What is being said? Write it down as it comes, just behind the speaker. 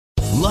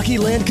Lucky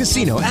Land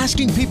Casino,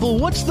 asking people,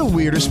 what's the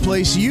weirdest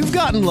place you've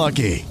gotten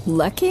lucky?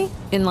 Lucky?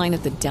 In line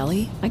at the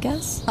deli, I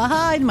guess?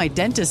 Aha, in my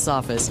dentist's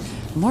office.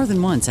 More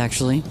than once,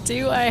 actually.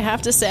 Do I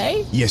have to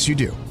say? Yes, you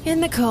do. In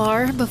the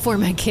car before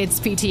my kids'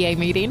 PTA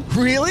meeting.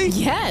 Really?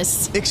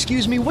 Yes.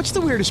 Excuse me, what's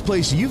the weirdest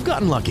place you've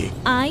gotten lucky?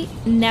 I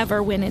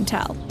never win and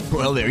tell.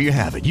 Well, there you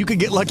have it. You can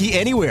get lucky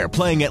anywhere,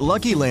 playing at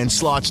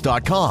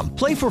LuckyLandSlots.com.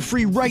 Play for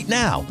free right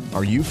now.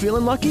 Are you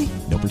feeling lucky?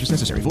 No purchase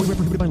necessary. Void where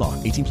prohibited by law.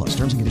 18 plus.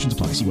 Terms and conditions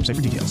apply. See website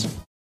for details.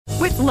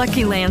 With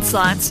Lucky Land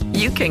Slots,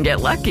 you can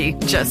get lucky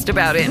just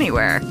about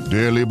anywhere.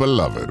 Dearly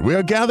beloved, we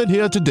are gathered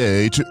here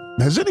today to...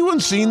 Has anyone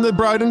seen the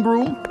bride and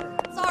groom?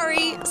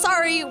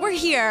 Sorry, we're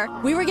here.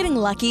 We were getting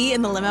lucky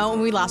in the limo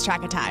and we lost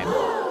track of time.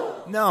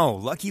 No,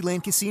 Lucky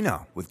Land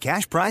Casino, with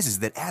cash prizes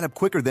that add up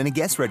quicker than a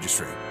guest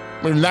registry.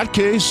 In that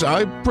case,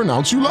 I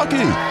pronounce you lucky.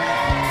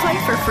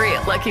 Play for free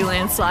at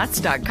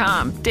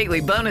LuckyLandSlots.com.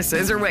 Daily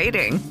bonuses are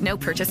waiting. No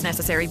purchase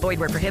necessary. Void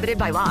where prohibited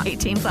by law.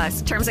 18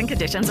 plus. Terms and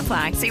conditions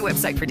apply. See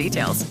website for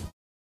details.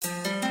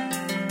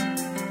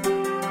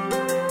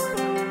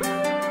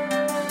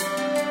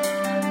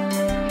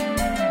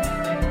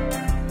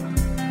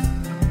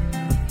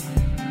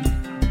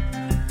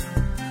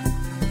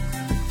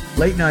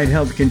 Late Night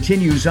Health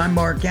continues. I'm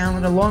Mark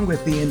Allen, along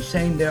with the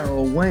insane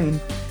Daryl Wayne.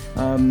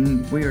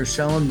 We are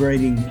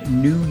celebrating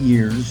New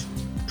Year's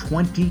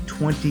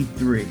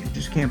 2023. I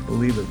just can't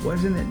believe it.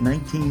 Wasn't it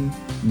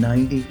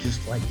 1990,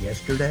 just like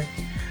yesterday?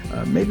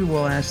 Maybe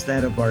we'll ask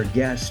that of our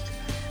guest.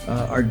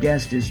 Our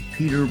guest is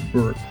Peter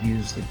Burke. He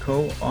is the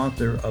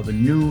co-author of a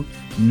new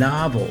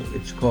novel.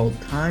 It's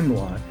called Time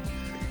Lock.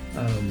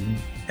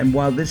 And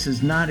while this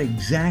is not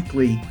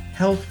exactly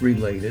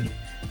health-related,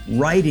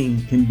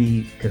 writing can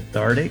be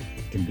cathartic,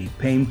 it can be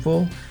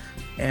painful,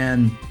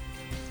 and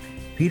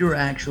Peter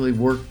actually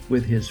worked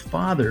with his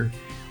father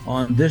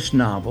on this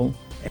novel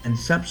and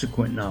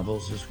subsequent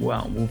novels as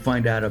well. We'll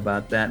find out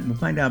about that, and we'll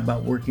find out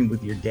about working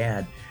with your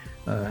dad,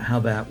 how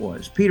that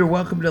was. Peter,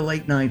 welcome to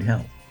Late Night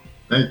Health.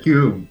 Thank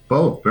you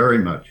both very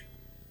much.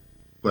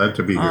 Glad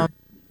to be here.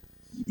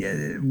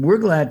 Yeah, we're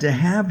glad to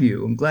have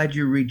you. I'm glad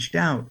you reached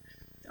out.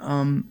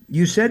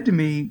 You said to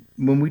me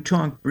when we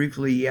talked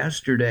briefly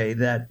yesterday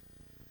that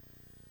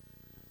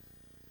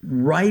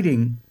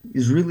writing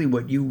is really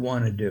what you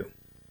want to do.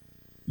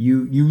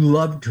 You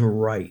love to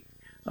write.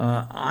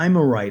 I'm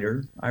a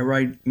writer. I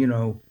write,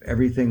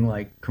 everything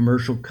like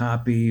commercial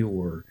copy,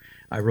 or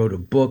I wrote a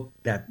book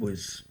that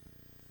was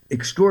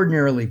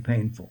extraordinarily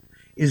painful.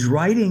 Is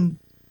writing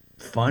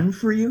fun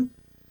for you?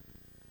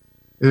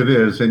 It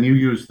is, and you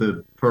use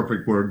the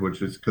perfect word,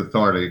 which is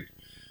cathartic.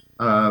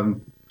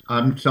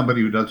 I'm somebody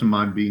who doesn't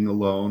mind being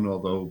alone,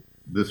 although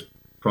this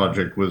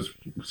project was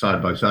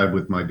side by side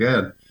with my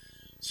dad.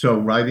 So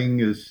writing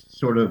is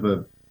sort of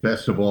a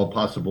best of all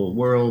possible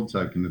worlds.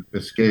 I can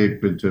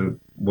escape into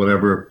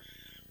whatever,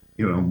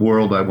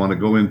 world I want to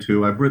go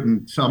into. I've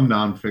written some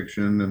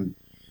nonfiction, and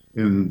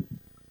in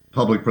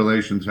public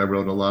relations, I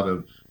wrote a lot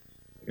of,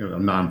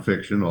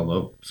 nonfiction,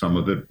 although some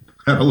of it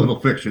had a little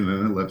fiction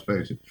in it, let's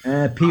face it.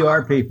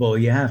 PR people,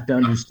 you have to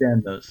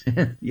understand those.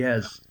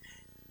 Yes.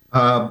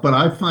 But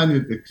I find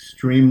it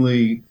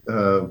extremely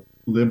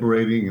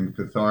liberating and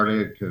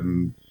cathartic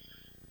and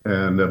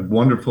a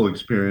wonderful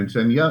experience.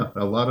 And yeah,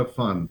 a lot of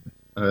fun,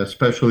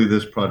 especially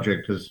this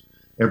project, because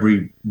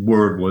every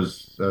word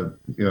was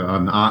in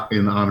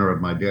honor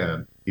of my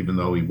dad, even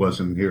though he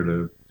wasn't here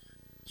to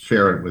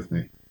share it with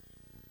me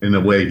in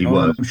a way he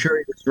was. I'm sure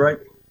he was right.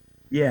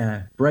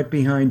 Yeah, right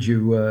behind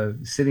you,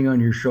 sitting on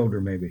your shoulder,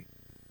 maybe.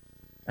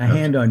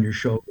 Hand on your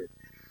shoulder.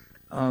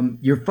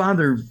 Your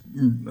father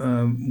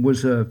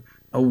was a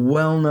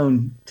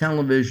well-known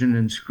television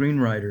and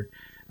screenwriter.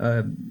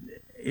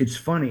 It's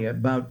funny,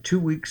 about 2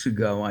 weeks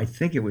ago, I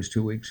think it was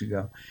 2 weeks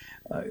ago,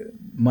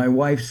 my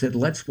wife said,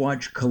 let's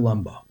watch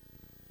Columbo.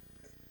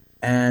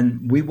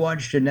 And we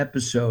watched an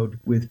episode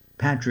with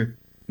Patrick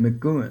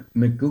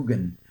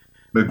McGoogan.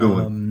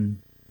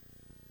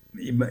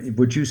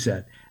 What you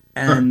said.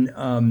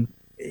 And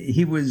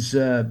he was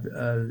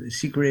a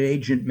secret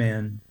agent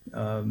man,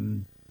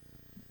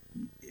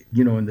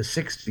 in the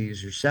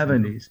 60s or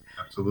 70s.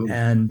 Absolutely.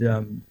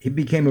 And he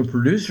became a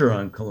producer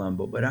on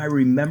Columbo. But I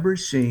remember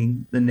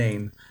seeing the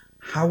name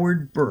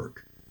Howard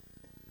Burke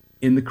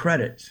in the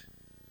credits,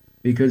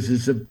 because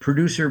as a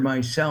producer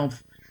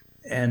myself,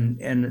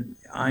 and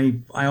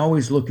I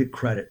always look at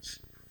credits.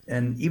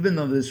 And even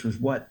though this was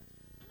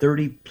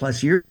 30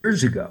 plus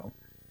years ago,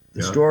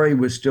 the story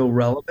was still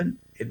relevant.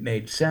 It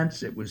made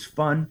sense. It was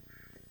fun.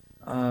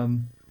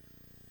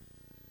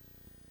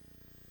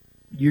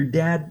 Your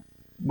dad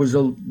was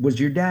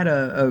your dad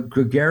a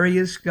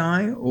gregarious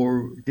guy,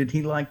 or did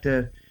he like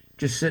to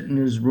just sit in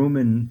his room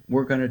and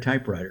work on a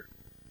typewriter?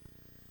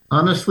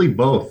 Honestly,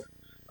 both.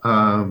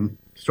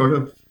 Sort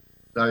of,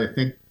 I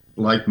think,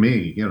 like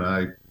me,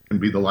 I can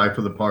be the life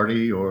of the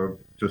party, or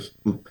just,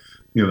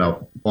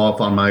 off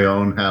on my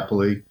own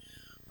happily.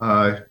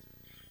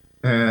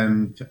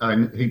 And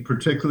he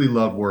particularly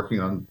loved working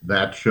on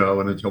that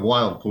show. And it's a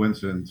wild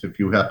coincidence if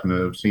you happen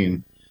to have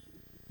seen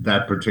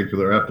that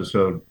particular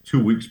episode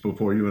 2 weeks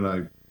before you and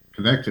I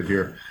connected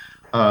here.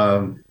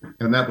 And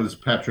that was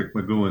Patrick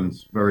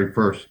McGowan's very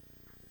first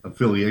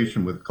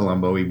affiliation with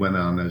Columbo. He went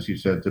on, as you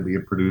said, to be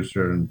a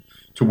producer and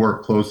to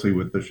work closely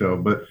with the show.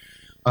 But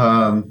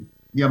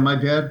yeah, my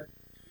dad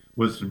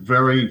was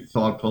very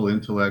thoughtful,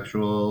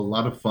 intellectual, a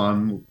lot of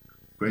fun,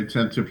 great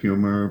sense of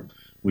humor.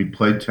 We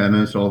played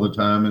tennis all the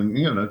time,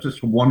 and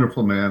just a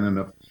wonderful man and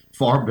a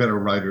far better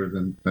writer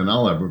than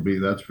I'll ever be,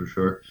 that's for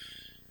sure.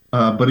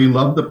 But he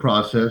loved the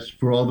process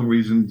for all the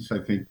reasons I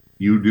think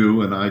you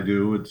do and I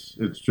do. It's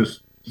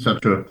just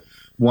such a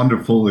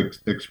wonderful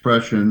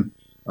expression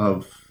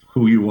of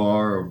who you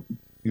are,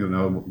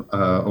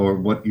 or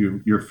what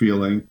you're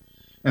feeling,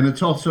 and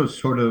it's also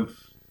sort of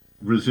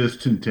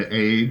resistant to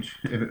age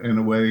in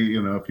a way.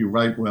 If you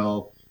write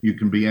well, you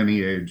can be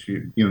any age.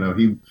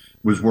 He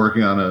was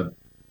working on a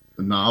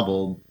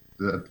novel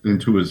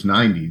into his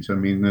 90s. I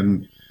mean,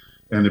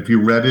 and if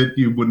you read it,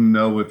 you wouldn't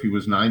know if he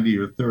was 90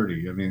 or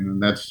 30. I mean,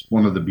 and that's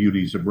one of the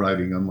beauties of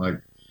writing, unlike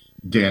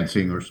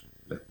dancing or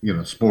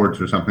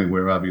sports or something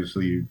where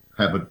obviously you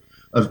have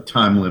a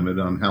time limit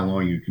on how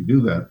long you can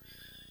do that.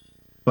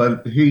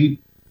 But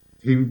he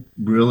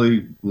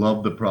really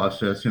loved the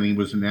process, and he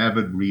was an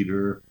avid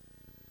reader.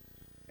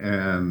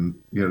 And,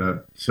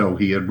 so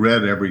he had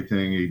read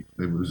everything. He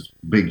was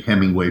a big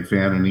Hemingway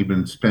fan and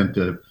even spent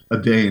a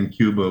day in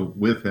Cuba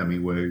with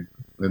Hemingway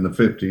in the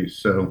 50s.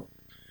 So,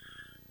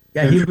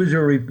 yeah, he was a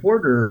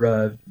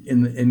reporter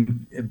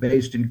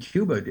based in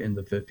Cuba in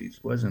the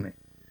 50s, wasn't he?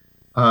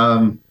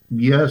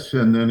 Yes,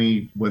 and then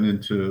he went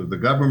into the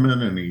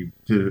government, and he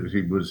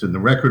was in the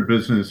record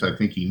business. I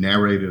think he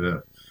narrated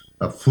a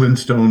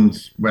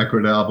Flintstones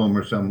record album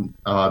or some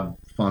odd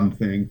fun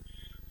thing.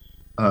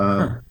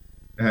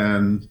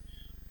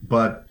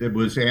 But it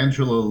was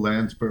Angela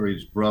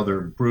Lansbury's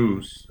brother,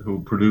 Bruce,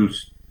 who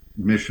produced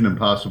Mission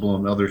Impossible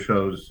and other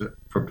shows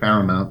for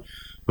Paramount,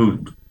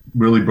 who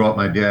really brought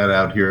my dad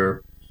out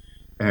here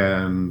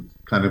and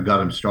kind of got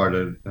him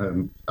started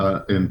in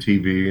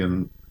TV,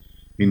 and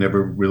he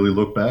never really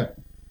looked back.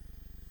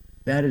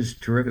 That is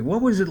terrific.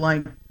 What was it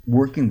like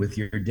working with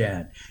your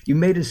dad? You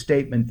made a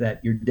statement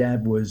that your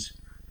dad was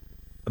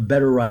a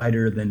better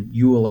writer than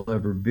you will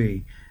ever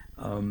be.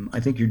 I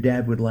think your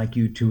dad would like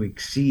you to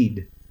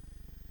exceed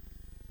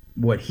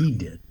what he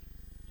did.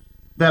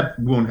 That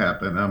won't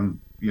happen.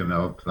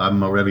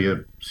 I'm already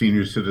a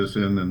senior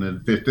citizen,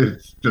 and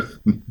it's just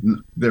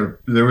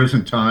there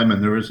isn't time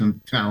and there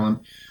isn't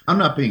talent. I'm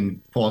not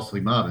being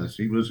falsely modest.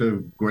 He was a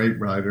great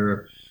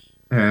writer,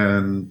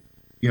 and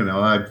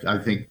I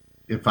think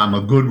if I'm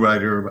a good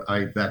writer,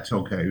 that's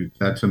okay.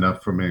 That's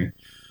enough for me.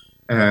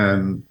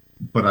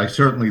 But I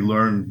certainly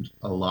learned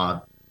a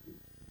lot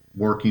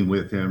working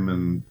with him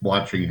and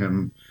watching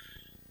him.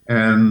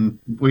 And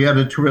we had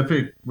a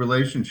terrific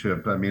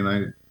relationship. I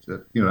mean,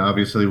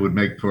 obviously it would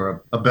make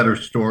for a better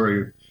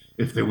story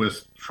if there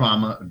was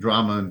drama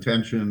and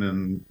tension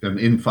and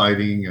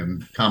infighting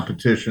and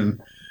competition.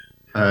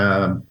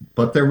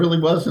 But there really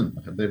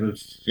wasn't. There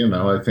was,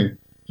 I think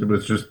it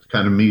was just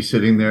kind of me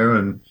sitting there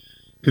and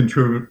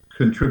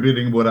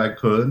contributing what I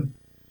could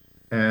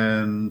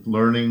and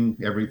learning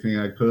everything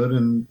I could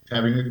and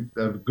having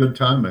a good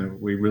time.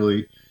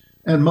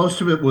 And most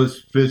of it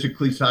was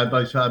physically side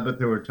by side, but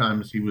there were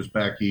times he was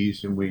back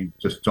east and we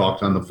just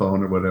talked on the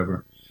phone or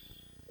whatever.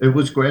 It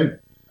was great.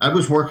 I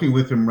was working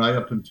with him right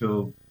up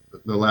until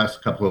the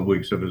last couple of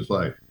weeks of his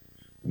life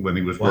when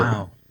he was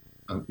working.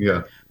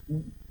 Yeah.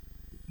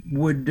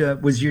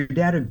 Was your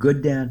dad a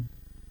good dad?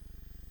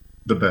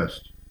 The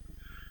best.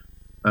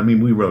 I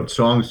mean, we wrote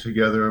songs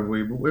together.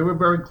 We were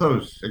very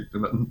close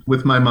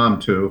with my mom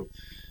too.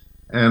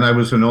 And I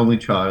was an only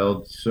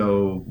child,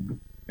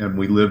 and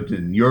we lived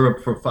in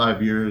Europe for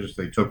 5 years.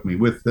 They took me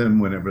with them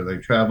whenever they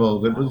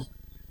traveled. It was,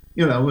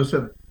 it was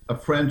a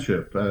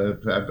friendship.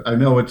 I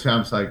know it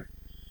sounds like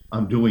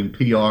I'm doing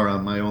PR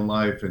on my own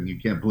life and you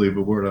can't believe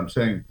a word I'm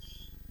saying,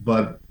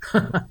 but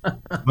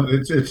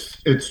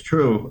it's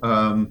true.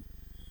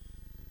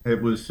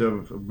 It was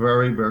a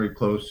very, very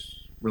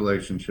close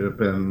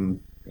relationship, and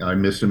I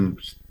miss him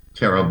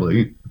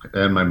terribly,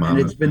 and my mom. And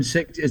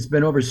it's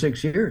been over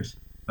 6 years.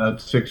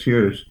 6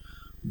 years.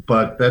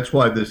 But that's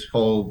why this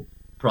whole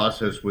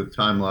process with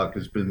Time Lock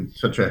has been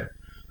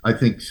I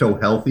think so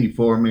healthy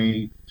for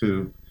me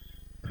to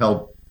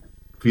help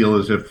feel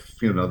as if,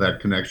 that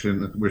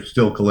connection, we're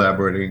still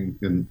collaborating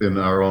in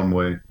our own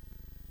way.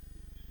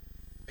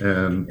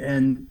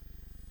 And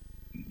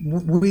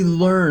we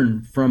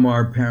learn from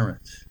our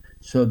parents,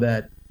 so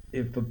that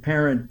if a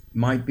parent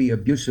might be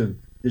abusive,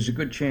 there's a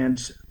good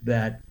chance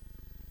that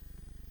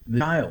the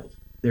child,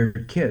 their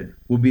kid,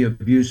 will be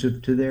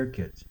abusive to their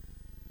kids.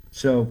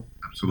 So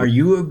absolutely. Are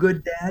you a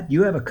good dad?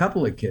 You have a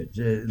couple of kids,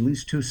 at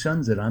least 2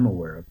 sons that I'm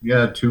aware of.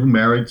 Yeah, 2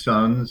 married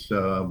sons,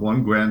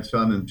 1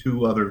 grandson, and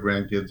 2 other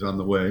grandkids on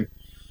the way.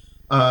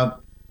 I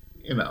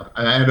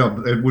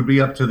don't. It would be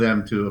up to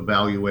them to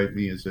evaluate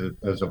me as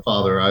a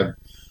father.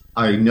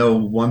 I know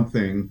one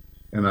thing,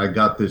 and I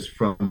got this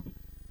from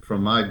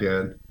my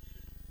dad.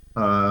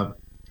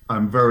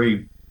 I'm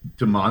very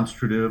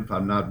demonstrative.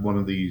 I'm not one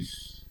of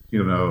these,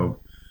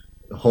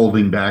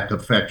 holding back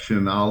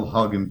affection. I'll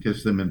hug and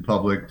kiss them in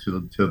public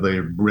till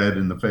they're red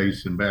in the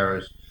face,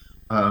 embarrassed.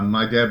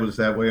 My dad was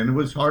that way, and it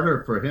was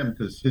harder for him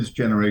because his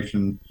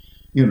generation,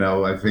 I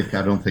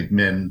don't think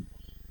men,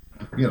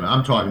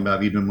 I'm talking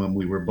about even when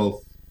we were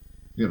both,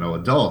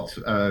 adults,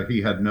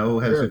 he had no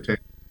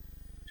hesitation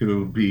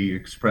to be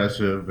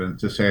expressive and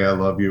to say I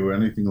love you or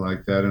anything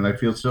like that. And I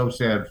feel so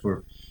sad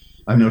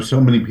I know so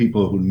many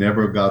people who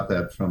never got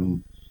that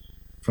from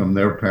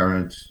their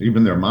parents,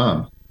 even their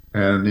mom.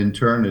 And in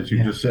turn, as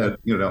you just said,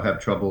 have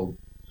trouble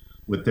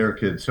with their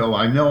kids. So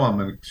I know I'm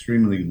an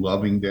extremely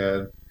loving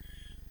dad.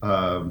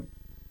 I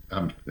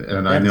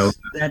know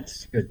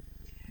that's good.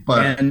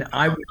 But and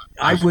I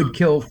would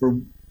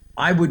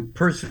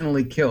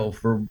personally kill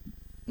for,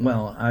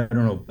 well, I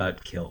don't know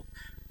about kill,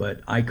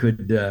 but I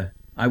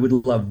would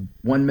love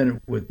 1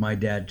 minute with my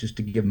dad just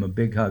to give him a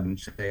big hug and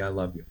say, I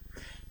love you.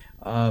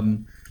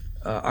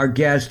 Our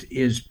guest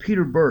is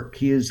Peter Burke.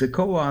 He is the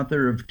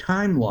co-author of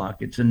Time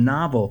Lock. It's a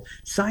novel,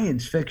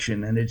 science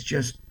fiction, and it's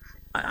just,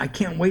 I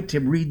can't wait to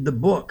read the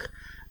book.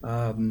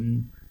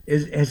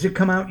 Has it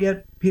come out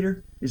yet,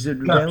 Peter? Is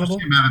it available? It just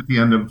came out at the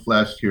end of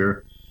last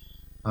year.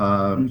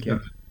 Okay.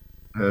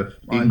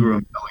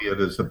 Ingram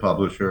Elliott is the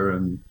publisher,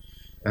 and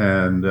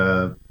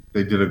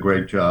they did a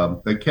great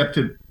job. They kept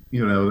it,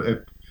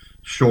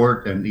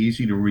 short and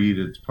easy to read.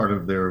 It's part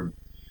of their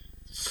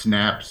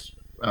Snaps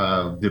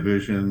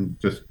division,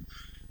 just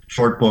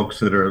short books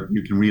that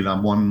you can read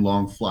on one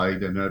long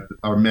flight and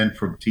are meant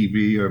for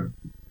TV or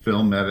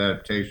film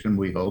adaptation,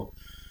 we hope.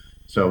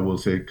 So we'll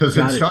see.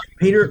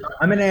 Peter,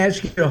 I'm going to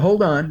ask you to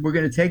hold on. We're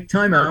going to take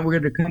time out. We're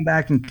going to come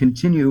back and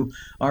continue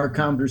our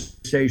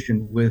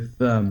conversation with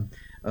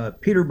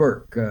Peter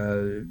Burke,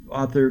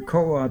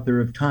 co-author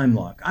of Time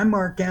Lock. I'm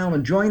Mark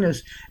Allen. Join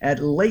us at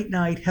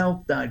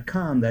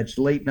latenighthealth.com. That's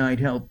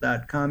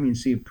latenighthealth.com. You can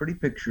see a pretty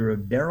picture of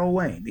Daryl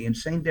Wayne, the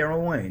insane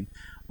Daryl Wayne,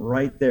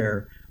 right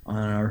there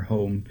on our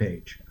home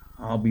page.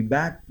 I'll be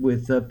back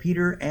with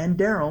Peter and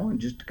Daryl in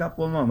just a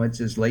couple of moments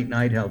as Late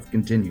Night Health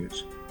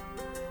continues.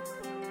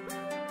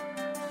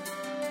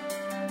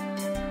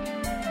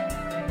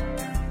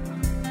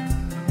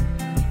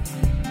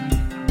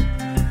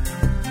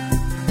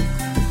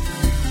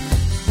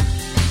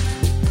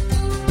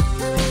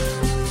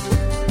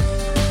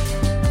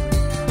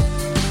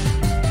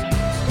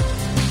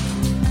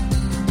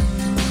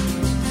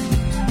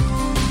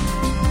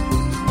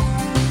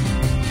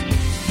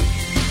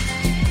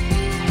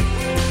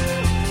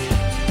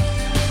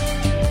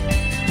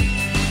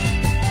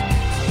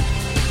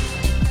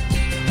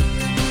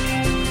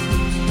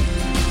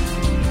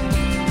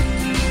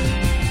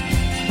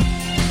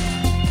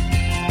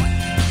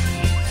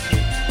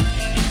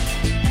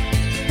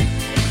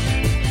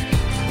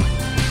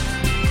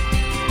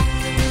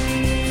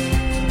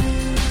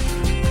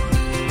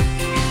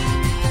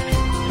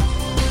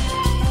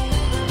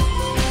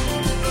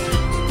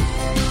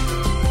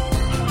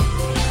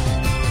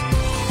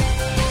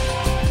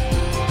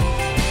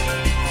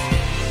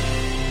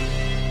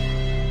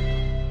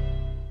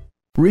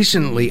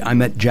 Recently, I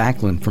met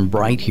Jacqueline from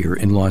Bright here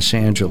in Los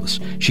Angeles.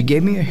 She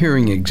gave me a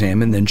hearing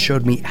exam and then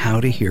showed me how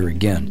to hear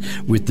again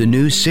with the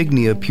new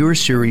Signia Pure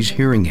Series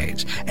hearing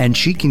aids, and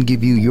she can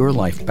give you your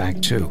life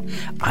back too.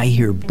 I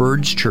hear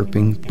birds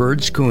chirping,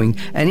 birds cooing,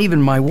 and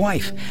even my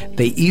wife.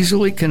 They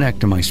easily connect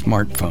to my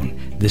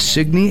smartphone. The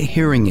Signia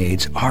hearing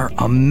aids are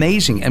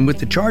amazing, and with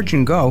the charge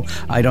and go,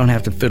 I don't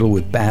have to fiddle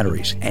with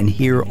batteries and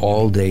hear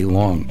all day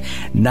long.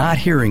 Not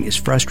hearing is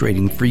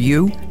frustrating for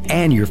you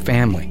and your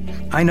family.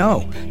 I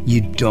know you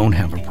don't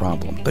have a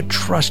problem, but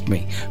trust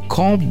me,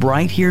 call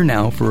Bright Here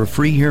now for a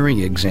free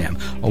hearing exam,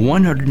 a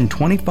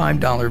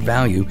 $125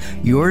 value,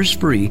 yours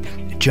free,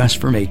 just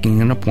for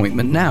making an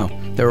appointment now.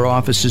 There are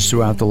offices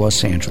throughout the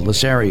Los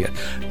Angeles area.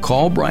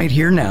 Call Bright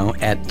Here now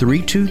at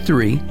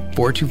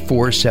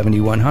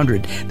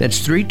 323-424-7100. That's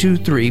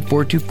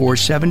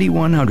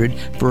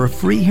 323-424-7100 for a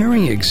free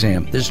hearing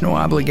exam. There's no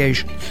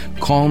obligation.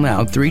 Call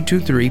now,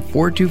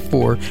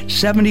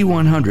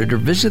 323-424-7100, or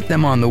visit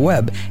them on the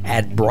web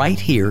at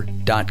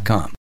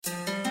brighthere.com.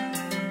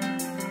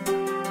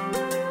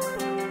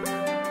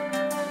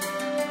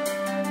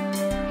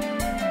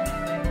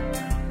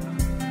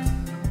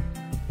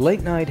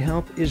 Late Night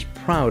Health is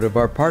proud of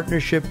our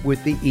partnership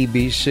with the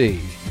EBC,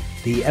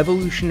 the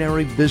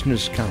Evolutionary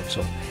Business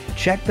Council.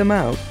 Check them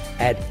out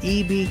at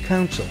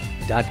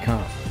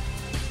ebcouncil.com.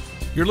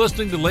 You're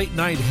listening to Late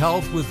Night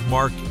Health with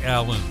Mark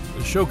Allen.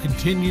 The show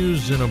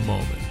continues in a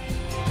moment.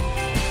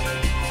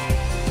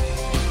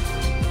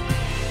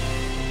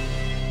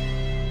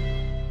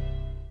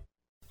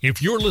 If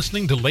you're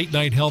listening to Late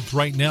Night Health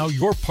right now,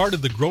 you're part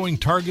of the growing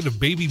target of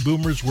baby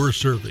boomers we're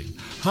serving.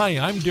 Hi,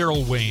 I'm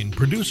Daryl Wayne,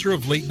 producer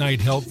of Late Night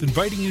Health,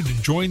 inviting you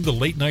to join the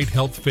Late Night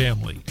Health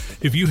family.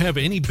 If you have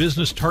any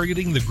business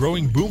targeting the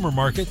growing boomer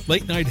market,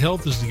 Late Night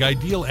Health is the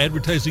ideal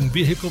advertising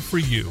vehicle for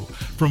you.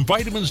 From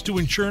vitamins to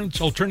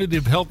insurance,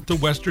 alternative health to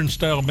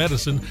Western-style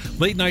medicine,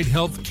 Late Night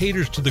Health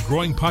caters to the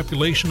growing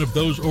population of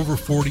those over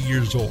 40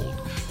 years old.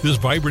 This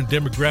vibrant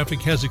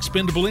demographic has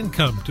expendable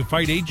income to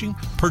fight aging,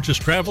 purchase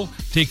travel,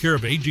 take care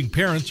of aging aging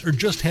parents, or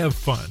just have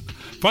fun.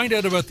 Find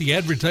out about the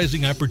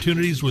advertising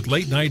opportunities with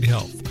Late Night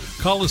Health.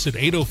 Call us at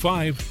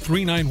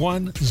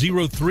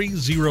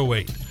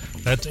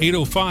 805-391-0308. That's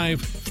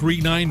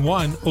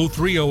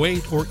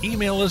 805-391-0308, or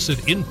email us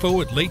at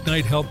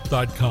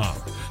info@latenighthealth.com.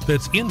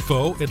 That's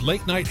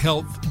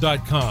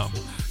info@latenighthealth.com.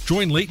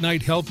 Join Late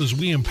Night Health as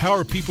we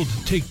empower people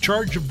to take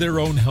charge of their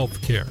own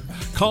health care.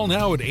 Call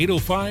now at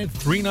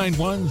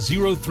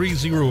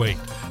 805-391-0308.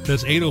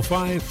 That's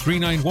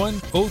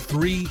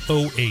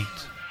 805-391-0308.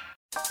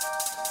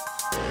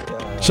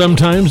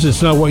 Sometimes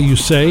it's not what you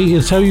say,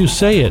 it's how you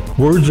say it.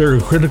 Words are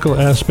a critical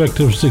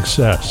aspect of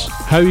success.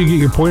 How you get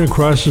your point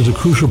across is a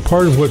crucial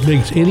part of what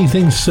makes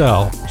anything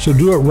sell. So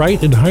do it right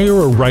and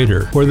hire a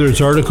writer. Whether it's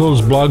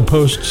articles, blog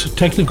posts,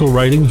 technical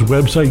writings,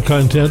 website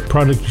content,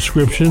 product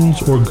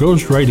descriptions, or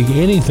ghostwriting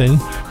anything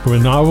from a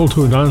novel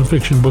to a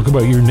nonfiction book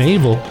about your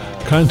navel,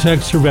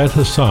 contact Servet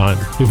Hassan.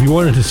 If you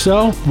want it to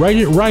sell, write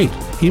it right.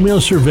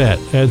 Email Servet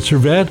at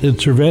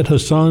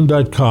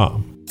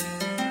servet@servethassan.com.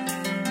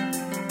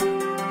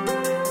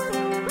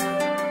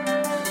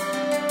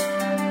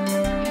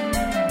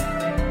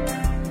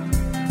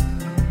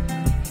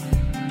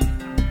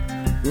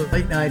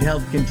 Late Night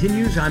Health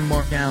continues. I'm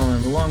Mark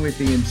Allen, along with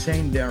the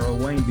insane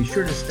Daryl Wayne. Be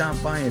sure to stop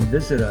by and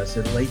visit us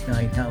at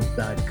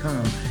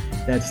latenighthealth.com.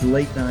 That's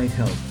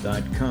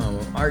latenighthealth.com.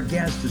 Our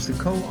guest is the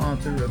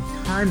co-author of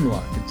Time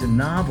Lock. It's a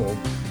novel,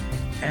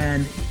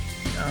 and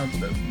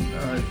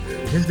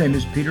his name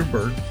is Peter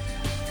Burke.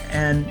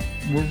 And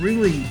I'm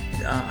really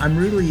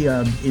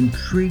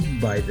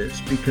intrigued by this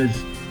because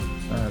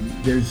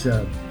there's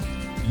a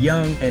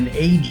young and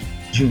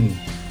aging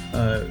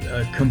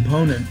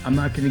component. I'm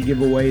not going to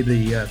give away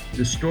the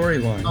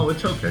storyline. Oh,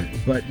 it's okay.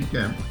 But you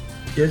can.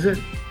 Is it?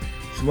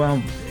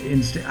 Well,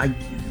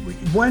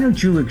 why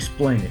don't you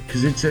explain it?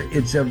 Because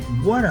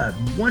what a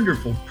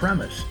wonderful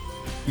premise.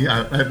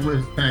 Yeah,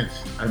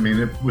 thanks. I mean,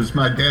 it was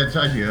my dad's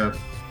idea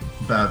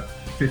about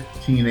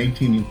 15,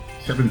 18,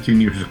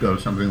 17 years ago,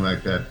 something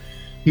like that.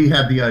 He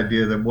had the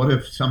idea that what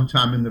if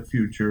sometime in the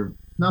future,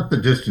 not the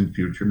distant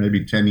future,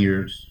 maybe 10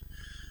 years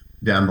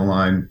down the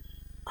line,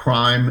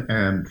 crime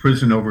and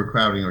prison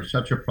overcrowding are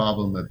such a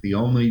problem that the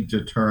only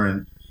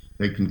deterrent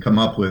they can come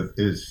up with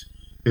is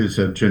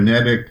a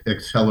genetic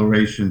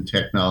acceleration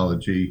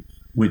technology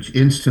which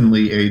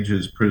instantly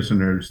ages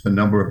prisoners the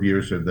number of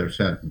years of their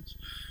sentence.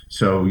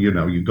 So,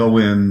 you go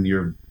in,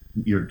 you're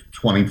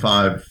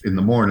 25 in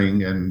the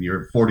morning and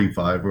you're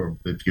 45, or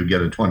if you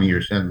get a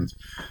 20-year sentence,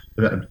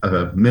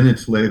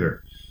 minutes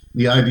later.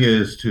 The idea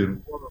is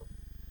to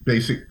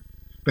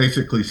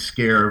basically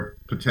scare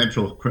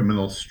potential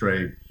criminals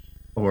straight,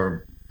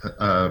 or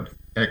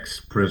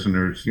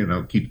ex-prisoners,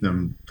 keep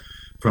them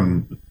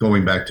from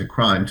going back to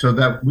crime. So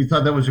that we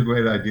thought that was a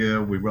great idea.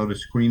 We wrote a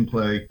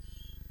screenplay.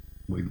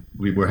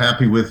 We were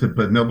happy with it,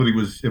 but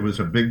it was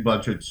a big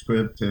budget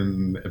script,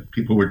 and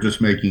people were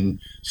just making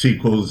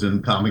sequels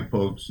and comic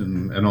books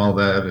and all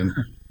that. And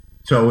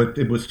so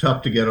it was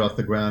tough to get off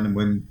the ground. And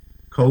when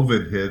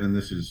COVID hit, and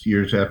this is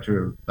years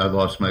after I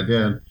lost my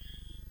dad,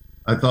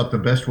 I thought the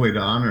best way to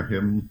honor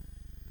him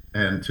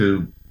and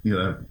to,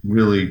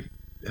 really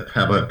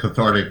have a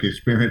cathartic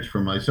experience for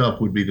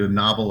myself would be to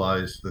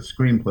novelize the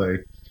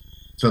screenplay.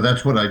 So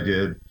that's what I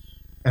did.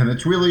 And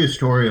it's really a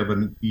story of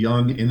a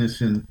young,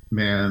 innocent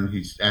man.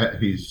 He's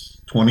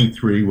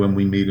 23 when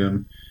we meet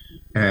him,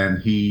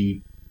 and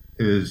he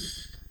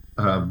is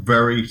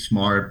very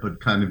smart,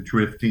 but kind of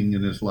drifting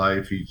in his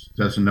life. He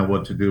doesn't know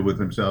what to do with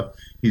himself.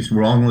 He's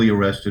wrongly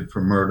arrested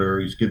for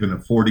murder. He's given a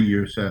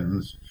 40-year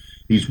sentence.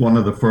 He's one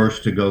of the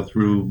first to go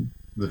through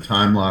the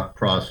time lock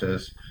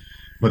process,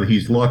 but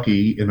he's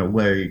lucky in a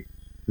way.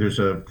 There's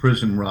a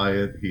prison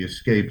riot. He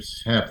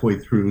escapes halfway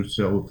through.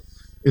 So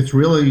it's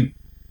really,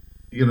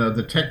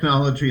 the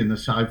technology and the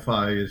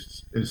sci-fi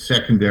is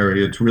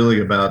secondary. It's really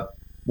about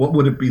what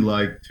would it be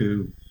like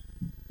to,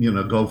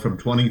 go from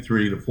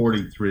 23 to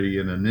 43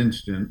 in an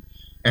instant,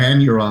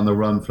 and you're on the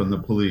run from the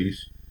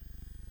police.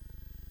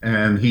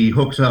 And he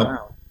hooks up,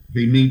 wow.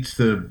 He meets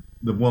the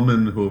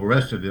woman who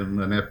arrested him,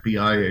 an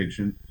FBI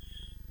agent,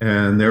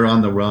 and they're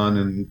on the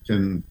run,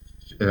 and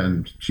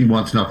she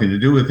wants nothing to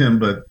do with him,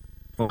 but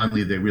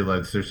finally they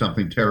realize there's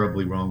something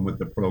terribly wrong with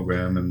the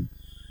program,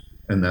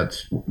 and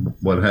that's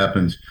what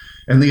happens.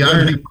 And the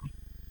irony,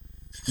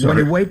 when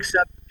he wakes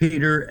up,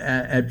 Peter,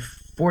 at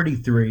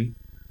 43,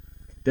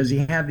 does he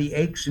have the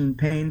aches and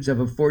pains of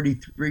a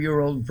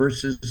 43-year-old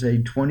versus a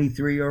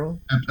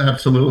 23-year-old?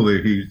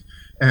 Absolutely.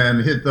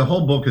 The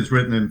whole book is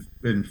written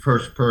in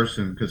first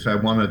person because I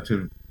wanted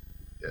to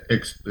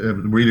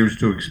readers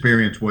to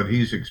experience what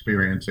he's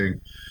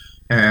experiencing.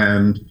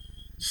 And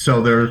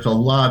so there's a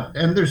lot,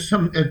 and there's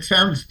some, it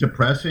sounds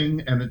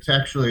depressing, and it's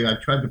actually, I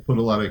tried to put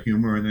a lot of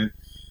humor in it.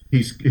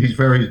 He's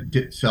very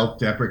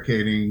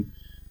self-deprecating,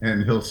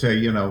 and he'll say,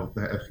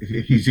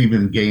 he's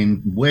even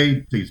gained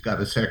weight. He's got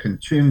a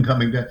second chin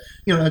coming down.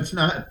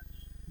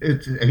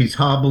 He's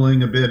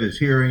hobbling a bit, his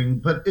hearing,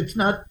 but it's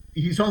not,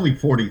 he's only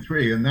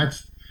 43. And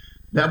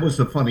that was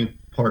the funny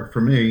part for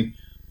me.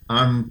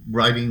 I'm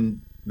writing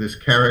this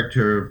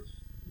character,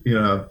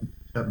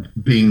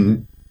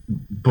 being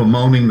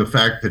bemoaning the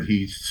fact that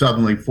he's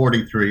suddenly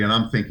 43, and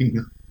I'm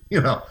thinking,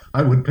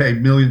 I would pay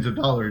millions of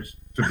dollars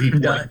to be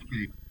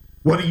 43.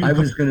 What are you? I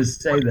was going to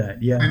say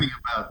that, yeah.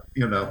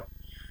 About,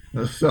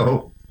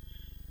 so,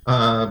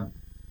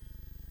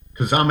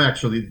 because I'm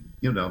actually,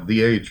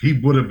 the age he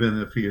would have been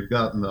if he had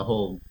gotten the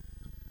whole,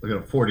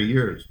 40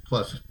 years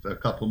plus a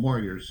couple more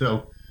years.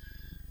 So,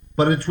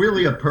 but it's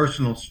really a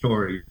personal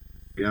story,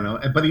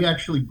 but he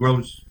actually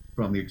grows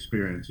from the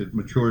experience. It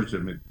matures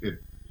him. It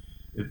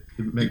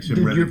makes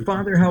him ready.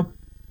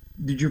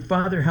 Did your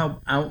father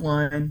help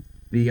outline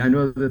I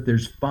know that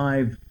there's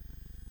 5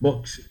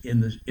 books in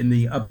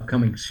the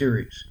upcoming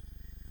series,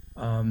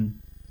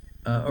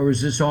 or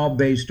is this all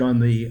based on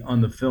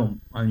the film,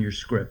 on your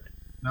script?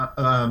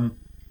 I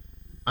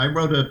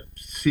wrote a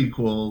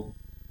sequel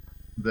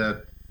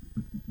that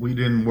we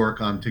didn't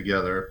work on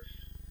together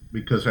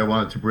because I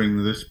wanted to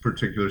bring this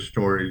particular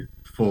story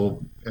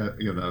full,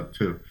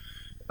 to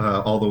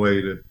all the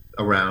way to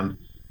around.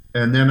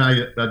 And then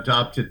I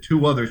adopted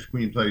 2 other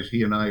screenplays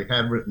he and I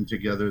had written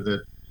together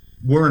that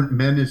weren't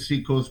meant as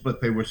sequels,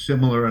 but they were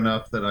similar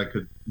enough that I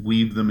could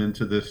weave them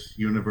into this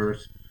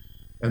universe.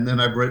 And then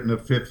I've written a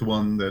 5th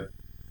one that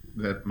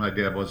my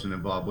dad wasn't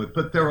involved with,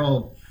 but they're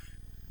all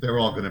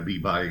going to be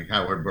by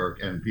Howard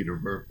Burke and Peter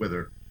Burke,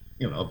 whether,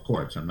 of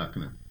course, I'm not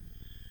going to.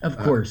 Of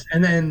course.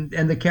 And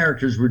the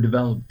characters were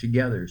developed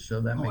together.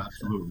 So that makes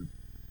absolutely sense.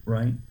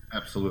 Right?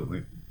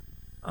 Absolutely.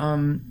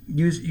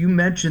 You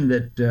mentioned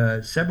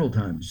that several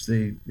times,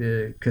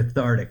 the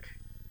cathartic,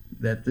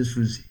 that this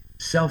was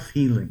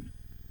self-healing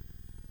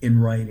in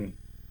writing,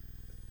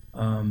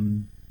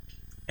 and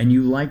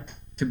you like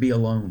to be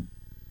alone.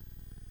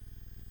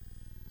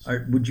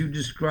 Would you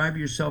describe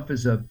yourself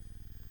as a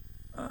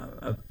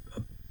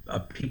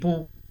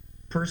people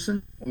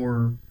person,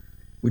 or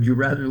would you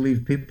rather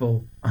leave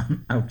people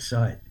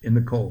outside in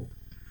the cold?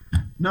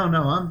 No,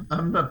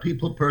 I'm a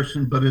people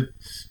person, but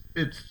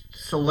it's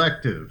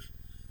selective.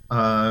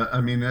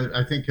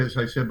 I think, as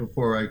I said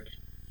before,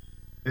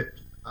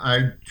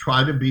 I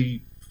try to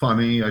be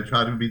funny. I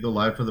try to be the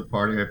life of the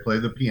party. I play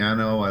the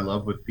piano. I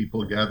love when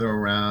people gather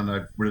around.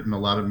 I've written a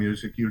lot of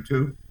music, you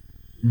too.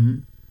 Mm-hmm.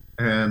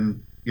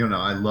 And,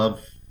 I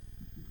love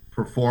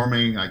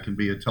performing. I can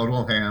be a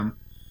total ham,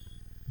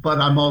 but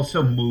I'm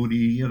also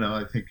moody.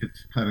 I think it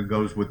kind of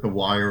goes with the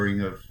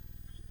wiring of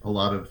a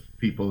lot of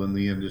people in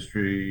the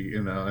industry,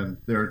 and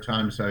there are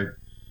times I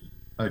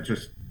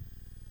just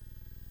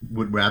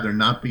would rather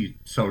not be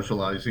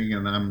socializing,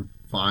 and I'm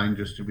fine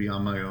just to be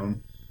on my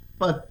own.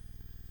 But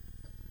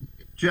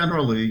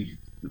generally,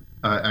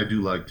 I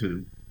do like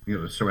to,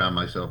 surround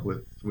myself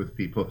with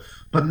people,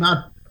 but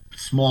not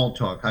small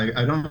talk.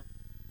 I don't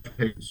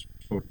take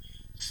for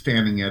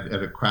standing at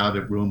a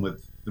crowded room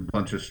with a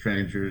bunch of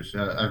strangers.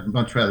 I'd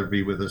much rather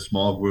be with a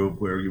small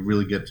group where you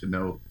really get to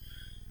know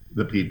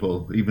the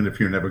people, even if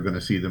you're never going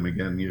to see them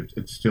again.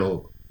 It's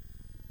still,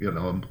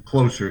 a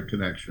closer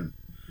connection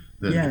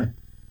than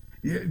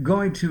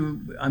going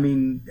to. I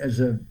mean, as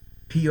a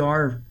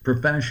PR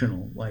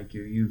professional like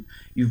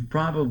you've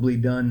probably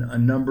done a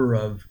number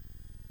of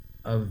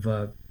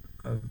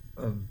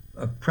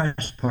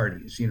press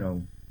parties,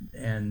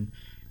 and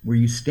where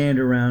you stand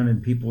around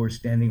and people are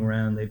standing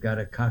around, they've got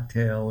a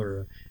cocktail or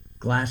a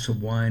glass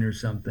of wine or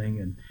something,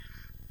 and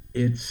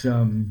it's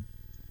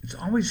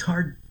always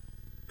hard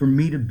for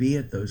me to be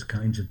at those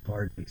kinds of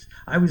parties.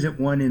 I was at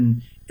one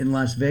in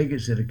Las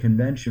Vegas at a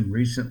convention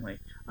recently.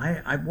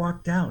 I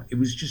walked out. It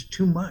was just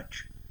too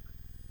much.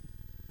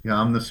 Yeah,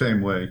 I'm the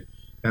same way.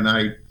 And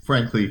I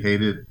frankly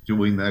hated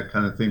doing that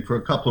kind of thing for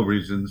a couple of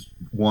reasons.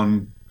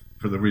 One,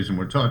 for the reason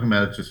we're talking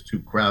about, it's just too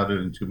crowded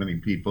and too many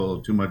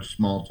people, too much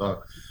small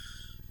talk.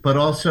 But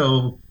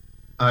also,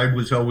 I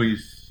was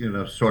always,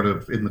 sort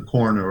of in the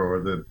corner,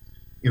 or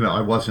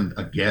I wasn't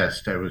a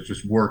guest. I was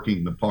just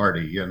working the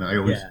party. And I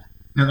always,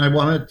 and I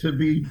wanted to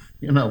be,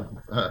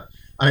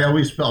 I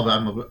always felt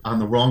I'm on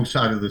the wrong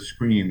side of the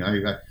screen.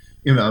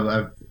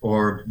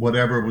 Or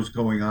whatever was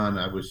going on,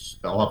 I was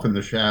off in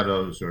the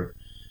shadows, or,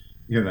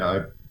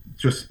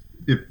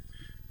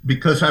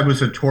 because I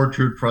was a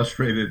tortured,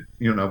 frustrated,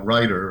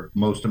 writer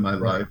most of my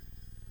life.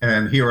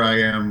 And here I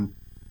am,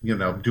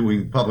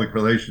 doing public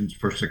relations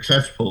for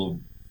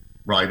successful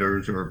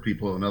writers or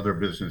people in other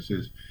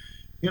businesses.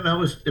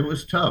 It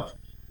was tough.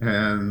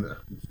 And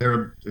there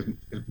are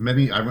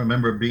many, I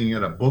remember being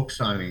at a book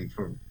signing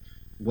for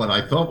what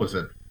I thought was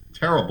a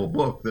terrible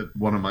book that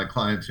one of my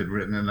clients had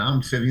written, and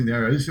I'm sitting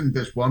there, isn't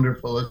this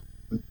wonderful?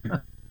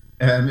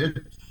 And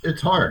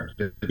it's hard.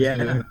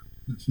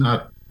 It's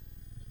not,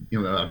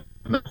 I'm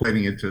not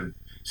equating it to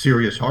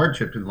serious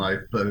hardship in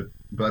life,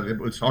 but it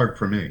was hard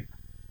for me.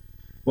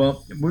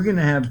 Well, we're going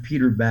to have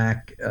Peter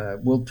back.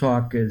 We'll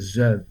talk as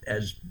the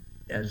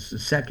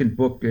second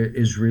book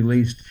is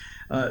released.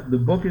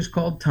 The book is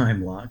called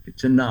Time Lock.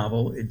 It's a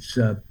novel. It's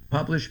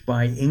published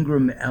by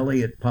Ingram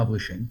Elliott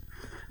Publishing.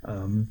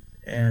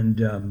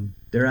 And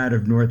they're out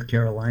of North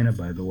Carolina,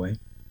 by the way.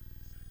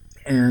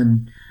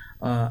 And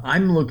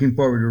I'm looking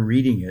forward to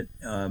reading it.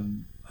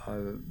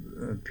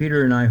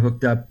 Peter and I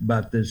hooked up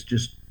about this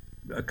just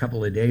a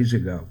couple of days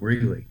ago,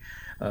 really.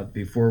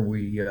 before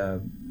we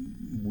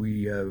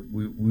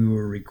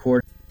were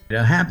recording.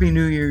 A Happy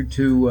New Year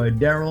to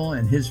Daryl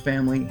and his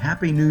family.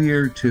 Happy New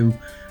Year to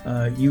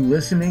you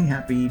listening.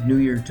 Happy New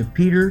Year to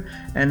Peter.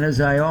 And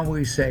as I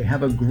always say,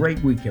 have a great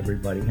week,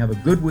 everybody. Have a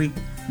good week.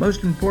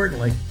 Most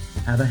importantly,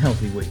 have a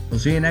healthy week. We'll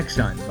see you next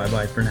time.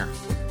 Bye-bye for now.